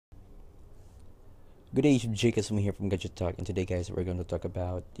Good day, Jake. I'm here from Gadget Talk, and today, guys, we're going to talk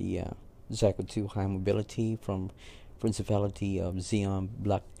about the Zaku 2 high mobility from Principality of Xeon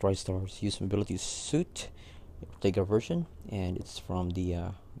Black TriStar's Use Mobility Suit, Ortega version, and it's from the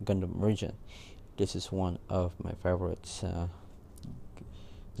Gundam Mergent. This is one of my favorites,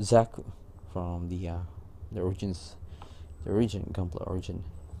 Zaku from the origins, the origin Gunpla origin.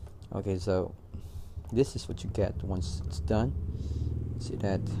 Okay, so this is what you get once it's done. See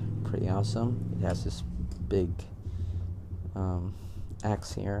that? Pretty awesome. It has this big um,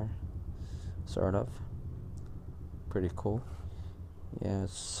 axe here, sort of. Pretty cool.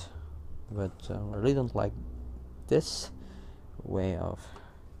 Yes, but I really don't like this way of,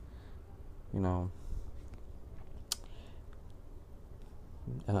 you know,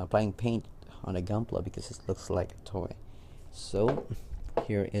 applying paint on a Gunpla because it looks like a toy. So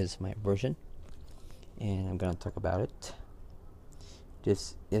here is my version, and I'm gonna talk about it.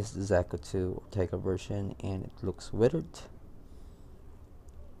 This is the Zaku 2 Ortega version, and it looks withered,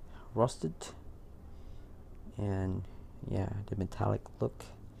 rusted, and yeah, the metallic look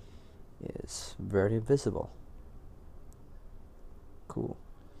is very visible. Cool.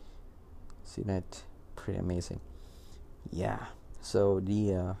 See that? Pretty amazing. Yeah. So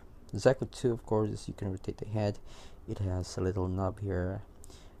the Zaku 2, of course, is you can rotate the head. It has a little knob here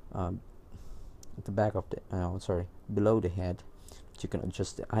at the back of the below the head. You can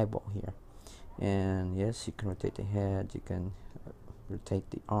adjust the eyeball here, and yes, you can rotate the head. You can rotate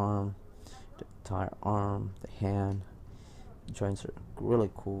the arm, the entire arm, the hand. The joints are really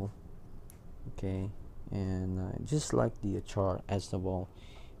cool. Okay, and just like the Char Aznavour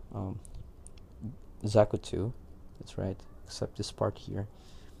um, Zaku 2, that's right. Except this part here,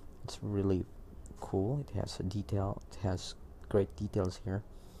 it's really cool. It has a detail. It has great details here.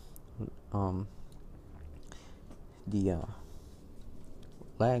 The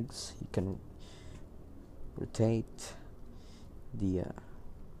legs, you can rotate the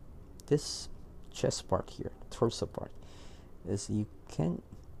this chest part here, the torso part, is you can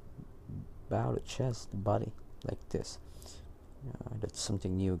bow the chest, the body, like this. That's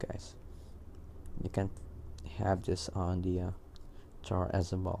something new, guys. You can't have this on the Char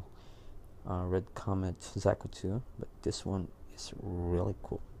Aznavour Red Comet Zaku 2, but this one is really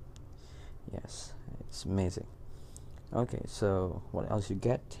cool. Yes, it's amazing. Okay, so what else you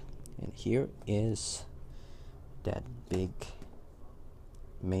get? And here is that big,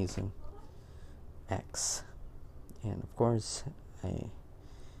 amazing X. And of course, I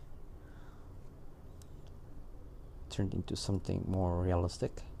turned into something more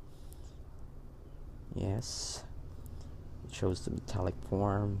realistic. Yes, it shows the metallic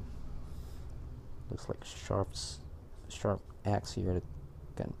form. Looks like sharp axe here that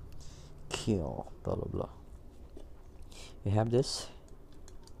can kill. Blah blah blah. You have this.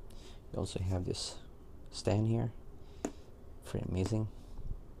 You also have this stand here. Pretty amazing.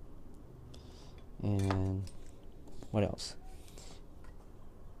 And what else?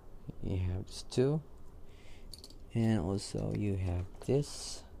 You have this too. And also you have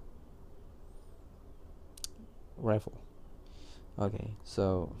this rifle. Okay,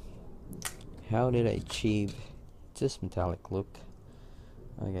 so how did I achieve this metallic look?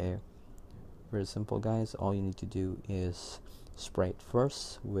 Okay, very simple, guys. All you need to do is spray it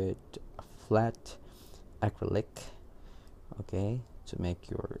first with a flat acrylic, okay, to make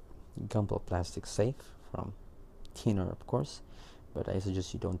your Gunpla plastic safe from thinner, of course. But I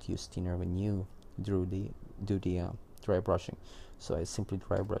suggest you don't use thinner when you do the dry brushing. So I simply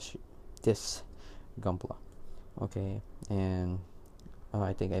dry brush this Gunpla, okay. And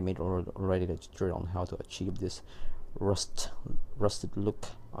I think I made already the tutorial on how to achieve this rusted look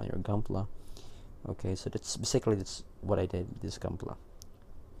on your Gunpla. Okay, so that's what I did with this Gunpla.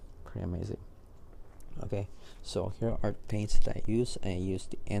 Pretty amazing. Okay, so here are the paints that I use. I use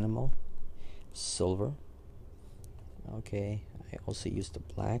the enamel silver. Okay, I also use the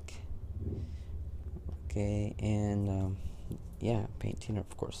black. Okay, and yeah, paint thinner,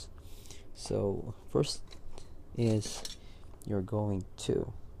 of course. So first is you're going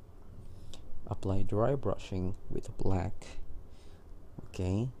to apply dry brushing with black,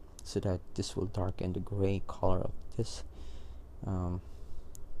 okay, so that this will darken the gray color of this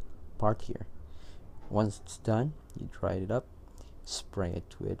part here. Once it's done, you dry it up, spray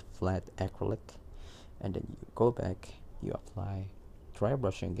it with flat acrylic, and then you go back, you apply dry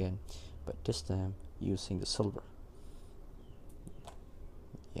brushing again, but this time using the silver.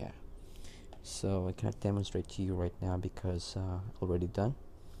 Yeah, so I can't demonstrate to you right now because already done.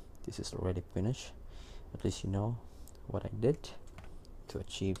 This is already finished. At least you know what I did to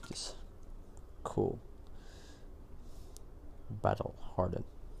achieve this cool battle hardened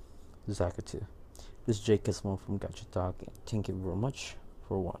Zaku 2. This is Jake Kismo from Gotcha Talk. Thank you very much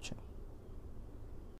for watching.